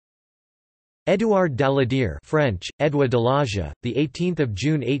Édouard Daladier, French, Édouard Daladier, the 18th of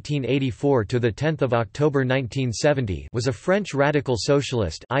June 1884 to the 10th of October 1970, was a French radical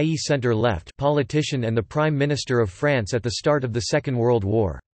socialist, i.e., center-left, politician and the Prime Minister of France at the start of the Second World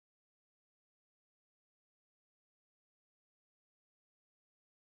War.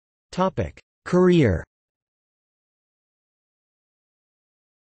 Topic: Career.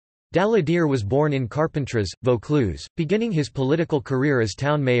 Daladier was born in Carpentras, Vaucluse, beginning his political career as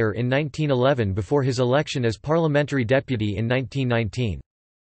town mayor in 1911 before his election as parliamentary deputy in 1919.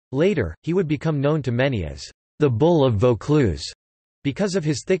 Later, he would become known to many as the Bull of Vaucluse because of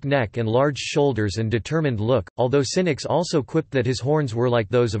his thick neck and large shoulders and determined look, although cynics also quipped that his horns were like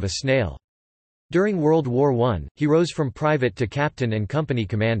those of a snail. During World War I, he rose from private to captain and company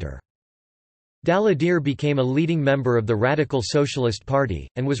commander. Daladier became a leading member of the Radical Socialist Party,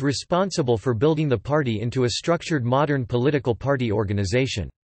 and was responsible for building the party into a structured modern political party organization.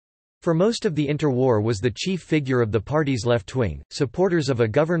 For most of the interwar was the chief figure of the party's left wing, supporters of a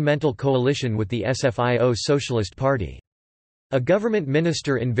governmental coalition with the SFIO Socialist Party. A government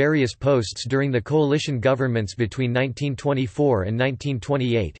minister in various posts during the coalition governments between 1924 and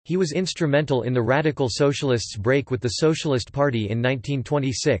 1928, he was instrumental in the Radical Socialists' break with the Socialist Party in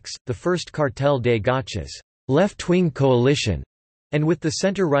 1926, the first Cartel des Gauches left-wing coalition, and with the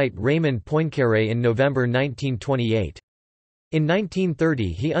centre-right Raymond Poincaré in November 1928. In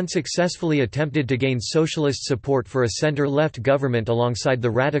 1930 he unsuccessfully attempted to gain socialist support for a centre-left government alongside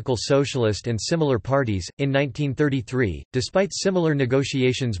the Radical Socialist and similar parties. In 1933, despite similar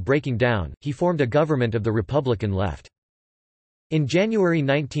negotiations breaking down, he formed a government of the Republican left. In January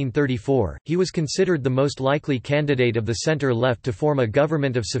 1934, he was considered the most likely candidate of the centre-left to form a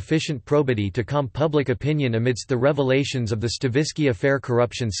government of sufficient probity to calm public opinion amidst the revelations of the Stavisky affair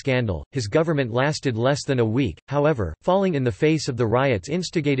corruption scandal. His government lasted less than a week, however, falling in the face of the riots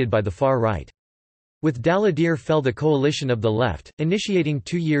instigated by the far right. With Daladier fell the coalition of the left, initiating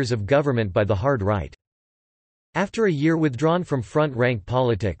 2 years of government by the hard right. After a year withdrawn from front-rank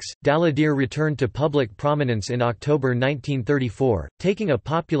politics, Daladier returned to public prominence in October 1934, taking a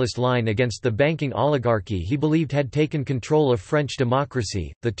populist line against the banking oligarchy he believed had taken control of French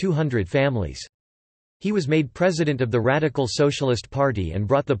democracy, the 200 families. He was made president of the Radical Socialist Party and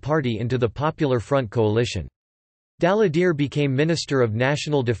brought the party into the Popular Front coalition. Daladier became Minister of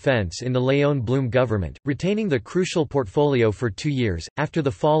National Defense in the Léon Blum government, retaining the crucial portfolio for 2 years. After the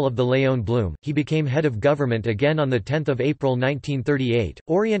fall of the Léon Blum, he became head of government again on 10 April 1938,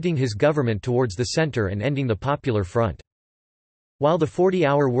 orienting his government towards the centre and ending the Popular Front. While the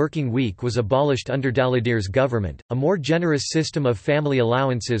 40-hour working week was abolished under Daladier's government, a more generous system of family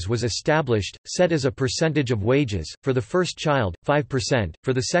allowances was established, set as a percentage of wages, for the first child, 5%,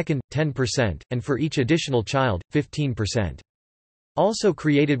 for the second, 10%, and for each additional child, 15%. Also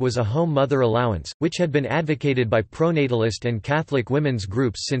created was a home mother allowance, which had been advocated by pronatalist and Catholic women's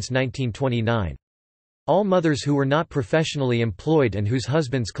groups since 1929. All mothers who were not professionally employed and whose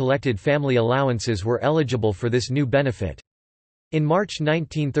husbands collected family allowances were eligible for this new benefit. In March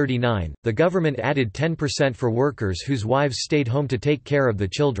 1939, the government added 10% for workers whose wives stayed home to take care of the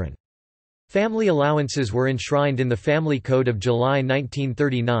children. Family allowances were enshrined in the Family Code of July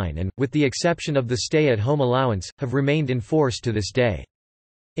 1939 and, with the exception of the stay-at-home allowance, have remained in force to this day.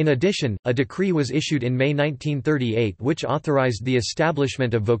 In addition, a decree was issued in May 1938 which authorized the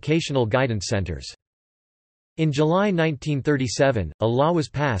establishment of vocational guidance centers. In July 1937, a law was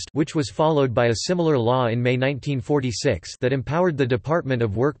passed which was followed by a similar law in May 1946 that empowered the Department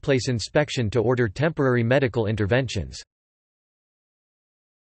of Workplace Inspection to order temporary medical interventions.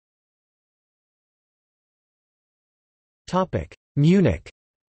 Munich.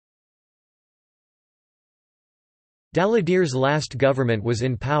 Daladier's last government was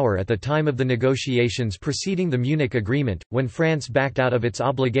in power at the time of the negotiations preceding the Munich Agreement, when France backed out of its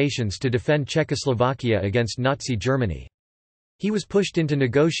obligations to defend Czechoslovakia against Nazi Germany. He was pushed into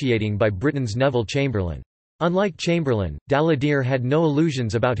negotiating by Britain's Neville Chamberlain. Unlike Chamberlain, Daladier had no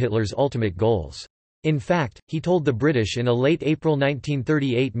illusions about Hitler's ultimate goals. In fact, he told the British in a late April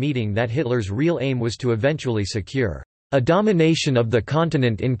 1938 meeting that Hitler's real aim was to eventually secure a domination of the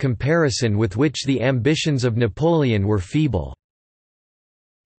continent in comparison with which the ambitions of Napoleon were feeble.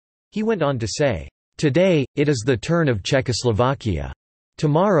 He went on to say, "Today, it is the turn of Czechoslovakia.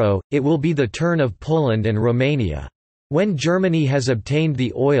 Tomorrow, it will be the turn of Poland and Romania. When Germany has obtained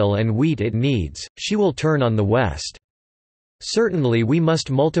the oil and wheat it needs, she will turn on the West. Certainly we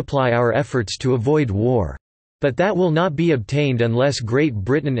must multiply our efforts to avoid war. But that will not be obtained unless Great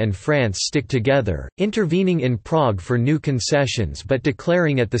Britain and France stick together, intervening in Prague for new concessions but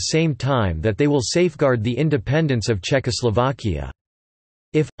declaring at the same time that they will safeguard the independence of Czechoslovakia."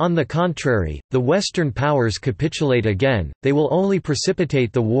 If, on the contrary, the Western powers capitulate again, they will only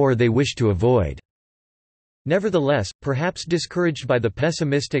precipitate the war they wish to avoid." Nevertheless, perhaps discouraged by the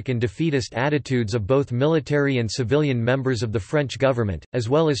pessimistic and defeatist attitudes of both military and civilian members of the French government, as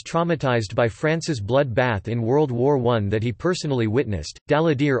well as traumatized by France's bloodbath in World War I that he personally witnessed,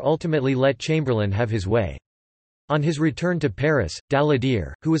 Daladier ultimately let Chamberlain have his way. On his return to Paris,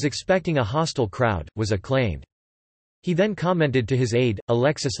 Daladier, who was expecting a hostile crowd, was acclaimed. He then commented to his aide,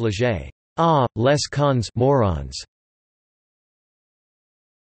 Alexis Leger, "Ah, les cons morons."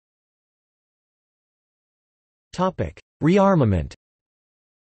 Rearmament.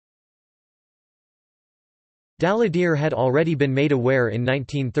 Daladier had already been made aware in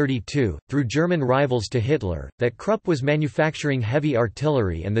 1932, through German rivals to Hitler, that Krupp was manufacturing heavy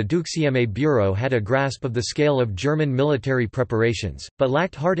artillery and the Deuxième Bureau had a grasp of the scale of German military preparations, but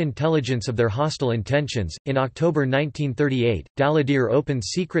lacked hard intelligence of their hostile intentions. In October 1938, Daladier opened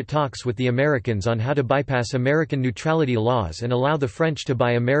secret talks with the Americans on how to bypass American neutrality laws and allow the French to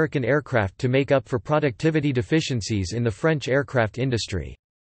buy American aircraft to make up for productivity deficiencies in the French aircraft industry.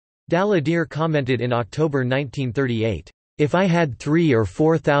 Daladier commented in October 1938, "If I had 3,000 or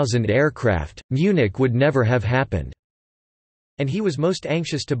 4,000 aircraft, Munich would never have happened." And he was most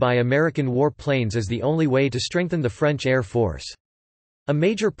anxious to buy American war planes as the only way to strengthen the French Air Force. A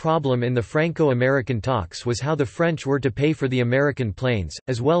major problem in the Franco-American talks was how the French were to pay for the American planes,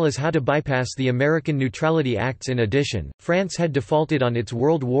 as well as how to bypass the American Neutrality Acts. In addition, France had defaulted on its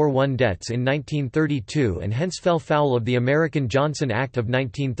World War I debts in 1932 and hence fell foul of the American Johnson Act of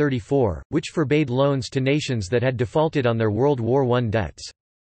 1934, which forbade loans to nations that had defaulted on their World War I debts.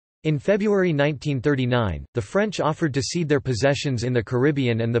 In February 1939, the French offered to cede their possessions in the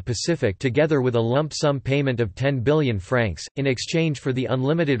Caribbean and the Pacific together with a lump sum payment of 10 billion francs, in exchange for the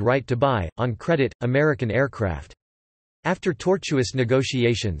unlimited right to buy, on credit, American aircraft. After tortuous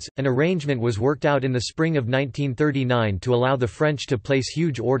negotiations, an arrangement was worked out in the spring of 1939 to allow the French to place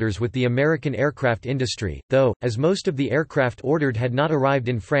huge orders with the American aircraft industry, though, as most of the aircraft ordered had not arrived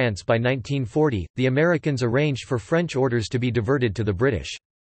in France by 1940, the Americans arranged for French orders to be diverted to the British.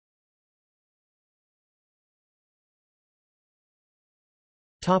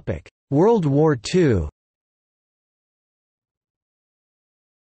 World War II.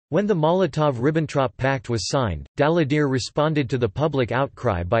 When the Molotov–Ribbentrop Pact was signed, Daladier responded to the public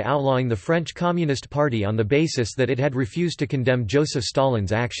outcry by outlawing the French Communist Party on the basis that it had refused to condemn Joseph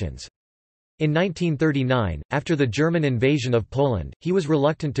Stalin's actions. In 1939, after the German invasion of Poland, he was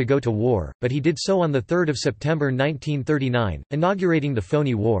reluctant to go to war, but he did so on 3 September 1939, inaugurating the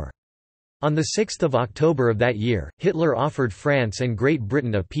phony war. On 6 October of that year, Hitler offered France and Great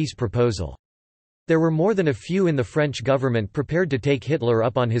Britain a peace proposal. There were more than a few in the French government prepared to take Hitler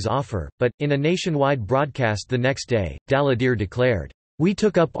up on his offer, but, in a nationwide broadcast the next day, Daladier declared, "We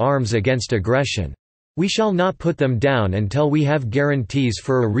took up arms against aggression. We shall not put them down until we have guarantees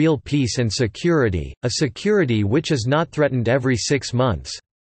for a real peace and security, a security which is not threatened every 6 months."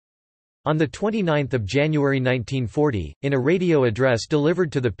 On 29 January 1940, in a radio address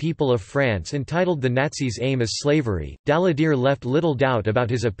delivered to the people of France entitled "The Nazis' Aim is Slavery," Daladier left little doubt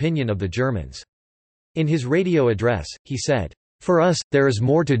about his opinion of the Germans. In his radio address, he said, "For us, there is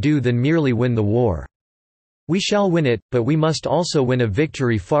more to do than merely win the war. We shall win it, but we must also win a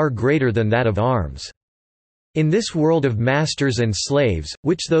victory far greater than that of arms. In this world of masters and slaves,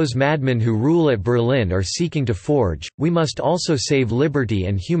 which those madmen who rule at Berlin are seeking to forge, we must also save liberty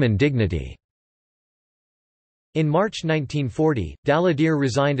and human dignity." In March 1940, Daladier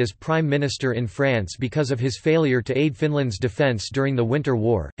resigned as Prime Minister in France because of his failure to aid Finland's defence during the Winter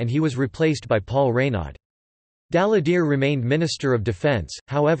War, and he was replaced by Paul Reynaud. Daladier remained Minister of Defence,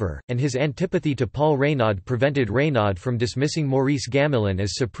 however, and his antipathy to Paul Reynaud prevented Reynaud from dismissing Maurice Gamelin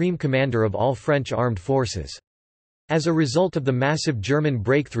as Supreme Commander of all French armed forces. As a result of the massive German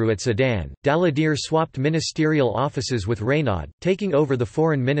breakthrough at Sedan, Daladier swapped ministerial offices with Reynaud, taking over the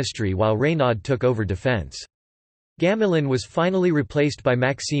Foreign Ministry while Reynaud took over Defence. Gamelin was finally replaced by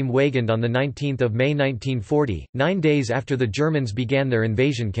Maxime Weygand on 19 May 1940, 9 days after the Germans began their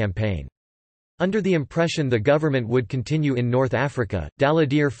invasion campaign. Under the impression the government would continue in North Africa,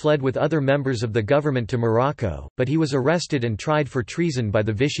 Daladier fled with other members of the government to Morocco, but he was arrested and tried for treason by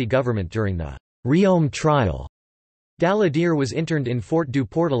the Vichy government during the Riom trial. Daladier was interned in Fort du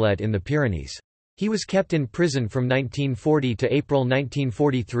Portelet in the Pyrenees. He was kept in prison from 1940 to April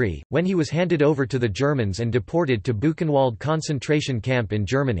 1943, when he was handed over to the Germans and deported to Buchenwald concentration camp in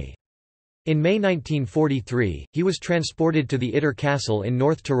Germany. In May 1943, he was transported to the Itter Castle in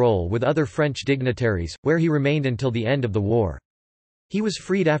North Tyrol with other French dignitaries, where he remained until the end of the war. He was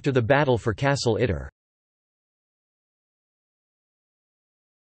freed after the battle for Castle Itter.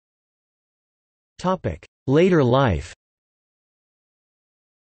 Later life.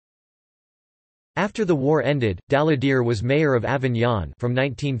 After the war ended, Daladier was mayor of Avignon from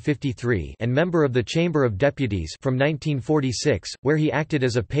 1953 and member of the Chamber of Deputies from 1946, where he acted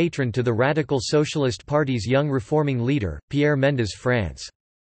as a patron to the Radical Socialist Party's young reforming leader, Pierre Mendès France.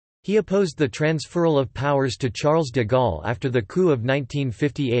 He opposed the transferal of powers to Charles de Gaulle after the coup of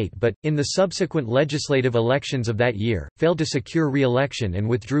 1958 but, in the subsequent legislative elections of that year, failed to secure re-election and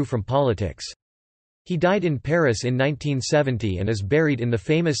withdrew from politics. He died in Paris in 1970 and is buried in the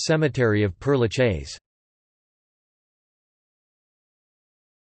famous cemetery of Père-Lachaise.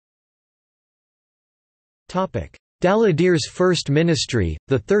 Daladier's first ministry,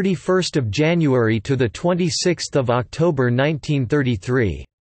 31 January to 26 October 1933.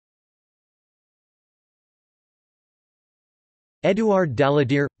 Édouard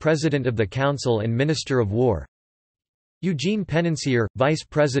Daladier, President of the Council and Minister of War. Eugène Penancier, Vice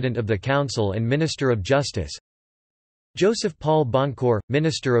President of the Council and Minister of Justice. Joseph-Paul Boncourt,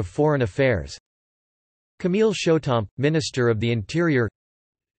 Minister of Foreign Affairs. Camille Chautemps, Minister of the Interior.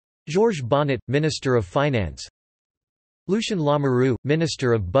 Georges Bonnet, Minister of Finance. Lucien Lamoureux,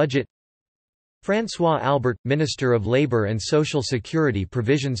 Minister of Budget. François Albert, Minister of Labour and Social Security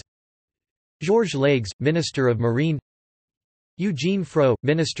Provisions. Georges Legs, Minister of Marine. Eugène Frot,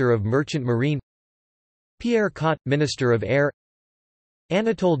 Minister of Merchant Marine. Pierre Cot, Minister of Air.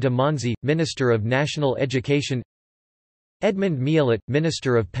 Anatole de Monzi, Minister of National Education. Edmond Mialet,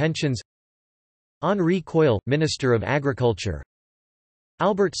 Minister of Pensions. Henri Coyle, Minister of Agriculture.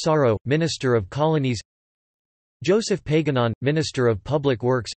 Albert Sarraut, Minister of Colonies. Joseph Péguenon, Minister of Public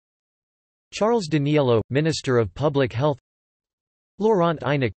Works. Charles Daniello, Minister of Public Health. Laurent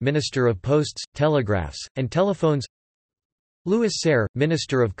Eynac, Minister of Posts, Telegraphs, and Telephones. Louis Serre,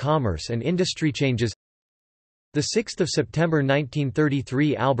 Minister of Commerce and Industry. Changes. 6 September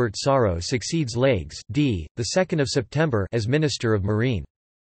 1933 Albert Sarraut succeeds Legs d. 2 September as Minister of Marine.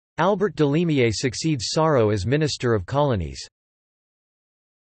 Albert Delimier succeeds Sarraut as Minister of Colonies.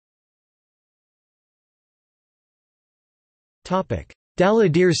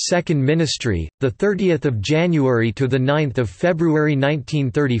 Daladier's second ministry, 30 January to 9 February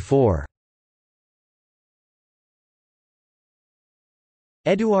 1934.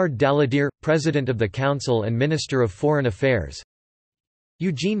 Édouard Daladier, President of the Council and Minister of Foreign Affairs.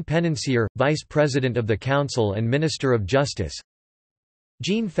 Eugène Penancier, Vice President of the Council and Minister of Justice.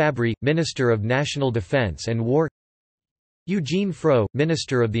 Jean Fabry, Minister of National Defense and War. Eugène Frot,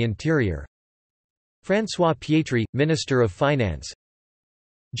 Minister of the Interior. François Pietri, Minister of Finance.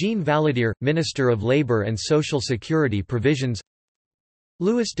 Jean Valadier, Minister of Labour and Social Security Provisions.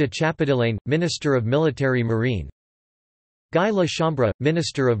 Louis de Chappedelaine, Minister of Military Marine. Guy Lachambre,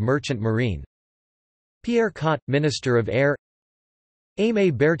 Minister of Merchant Marine. Pierre Cot, Minister of Air.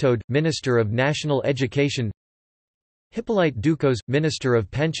 Aimé Berthaud, Minister of National Education. Hippolyte Ducos, Minister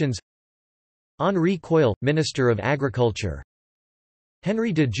of Pensions. Henri Coyle, Minister of Agriculture.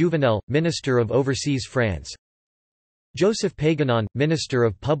 Henri de Jouvenel, Minister of Overseas France. Joseph Péguenon, Minister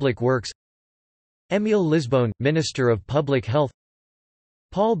of Public Works. Émile Lisbonne, Minister of Public Health.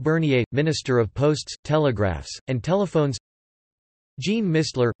 Paul Bernier, Minister of Posts, Telegraphs, and Telephones. Jean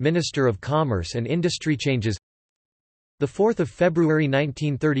Mistler, Minister of Commerce and Industry. Changes. 4 February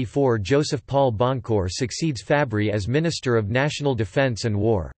 1934 Joseph-Paul Boncourt succeeds Fabry as Minister of National Defense and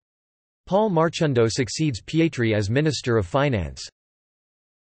War. Paul Marchando succeeds Pietri as Minister of Finance.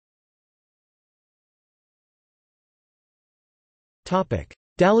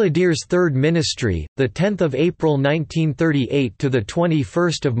 Daladier's third ministry, 10 April 1938 to 21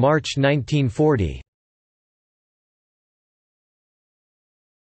 March 1940.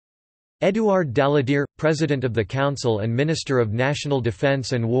 Édouard Daladier, President of the Council and Minister of National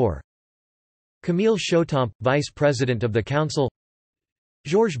Defense and War. Camille Chautemps, Vice President of the Council.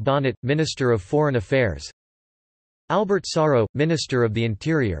 Georges Bonnet, Minister of Foreign Affairs. Albert Sarraut, Minister of the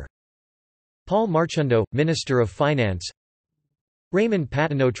Interior. Paul Marchando, Minister of Finance. Raymond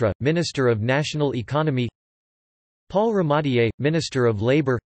Patinotre, Minister of National Economy. Paul Ramadier, Minister of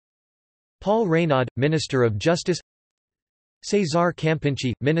Labour. Paul Reynaud, Minister of Justice. César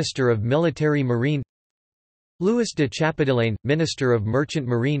Campinci, Minister of Military Marine. Louis de Chappedelaine, Minister of Merchant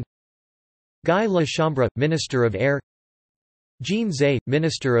Marine. Guy Lachambre, Minister of Air. Jean Zay,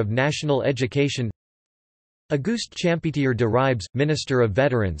 Minister of National Education. Auguste Champetier de Ribes, Minister of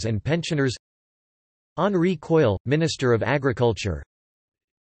Veterans and Pensioners. Henri Coyle, Minister of Agriculture.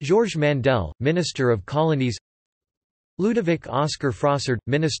 Georges Mandel, Minister of Colonies. Ludovic Oscar Frossard,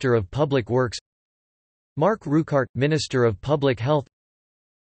 Minister of Public Works. Marc Roucart, Minister of Public Health.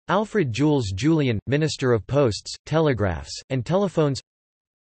 Alfred Jules Julien, Minister of Posts, Telegraphs, and Telephones.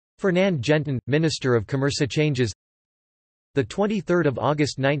 Fernand Genton, Minister of Commerce. Changes. The 23rd of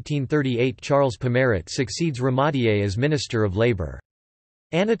August 1938, Charles Pomerat succeeds Ramadier as Minister of Labour.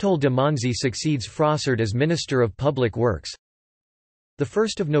 Anatole de Monzi succeeds Frossard as Minister of Public Works. The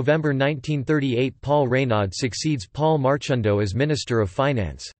 1st of November 1938, Paul Reynaud succeeds Paul Marchundeau as Minister of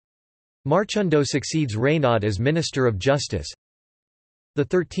Finance. Marchundeau succeeds Reynaud as Minister of Justice. The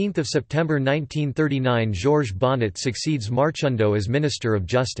 13th of September 1939, Georges Bonnet succeeds Marchundeau as Minister of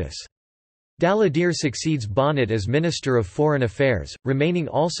Justice. Daladier succeeds Bonnet as Minister of Foreign Affairs, remaining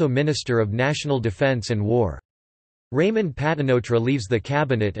also Minister of National Defence and War. Raymond Patenautre leaves the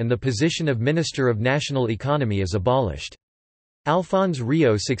cabinet and the position of Minister of National Economy is abolished. Alphonse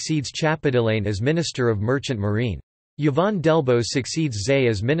Riou succeeds Chapadelaine as Minister of Merchant Marine. Yvonne Delbos succeeds Zay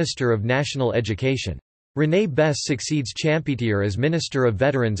as Minister of National Education. René Besse succeeds Champetier as Minister of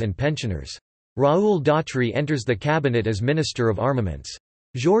Veterans and Pensioners. Raoul Dautry enters the cabinet as Minister of Armaments.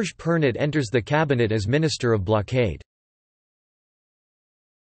 Georges Pernot enters the cabinet as Minister of Blockade.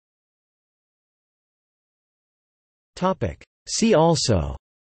 See also: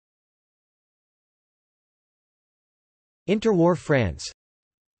 Interwar France,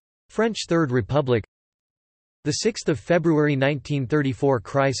 French Third Republic, the 6th of February 1934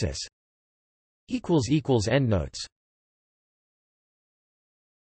 crisis. Endnotes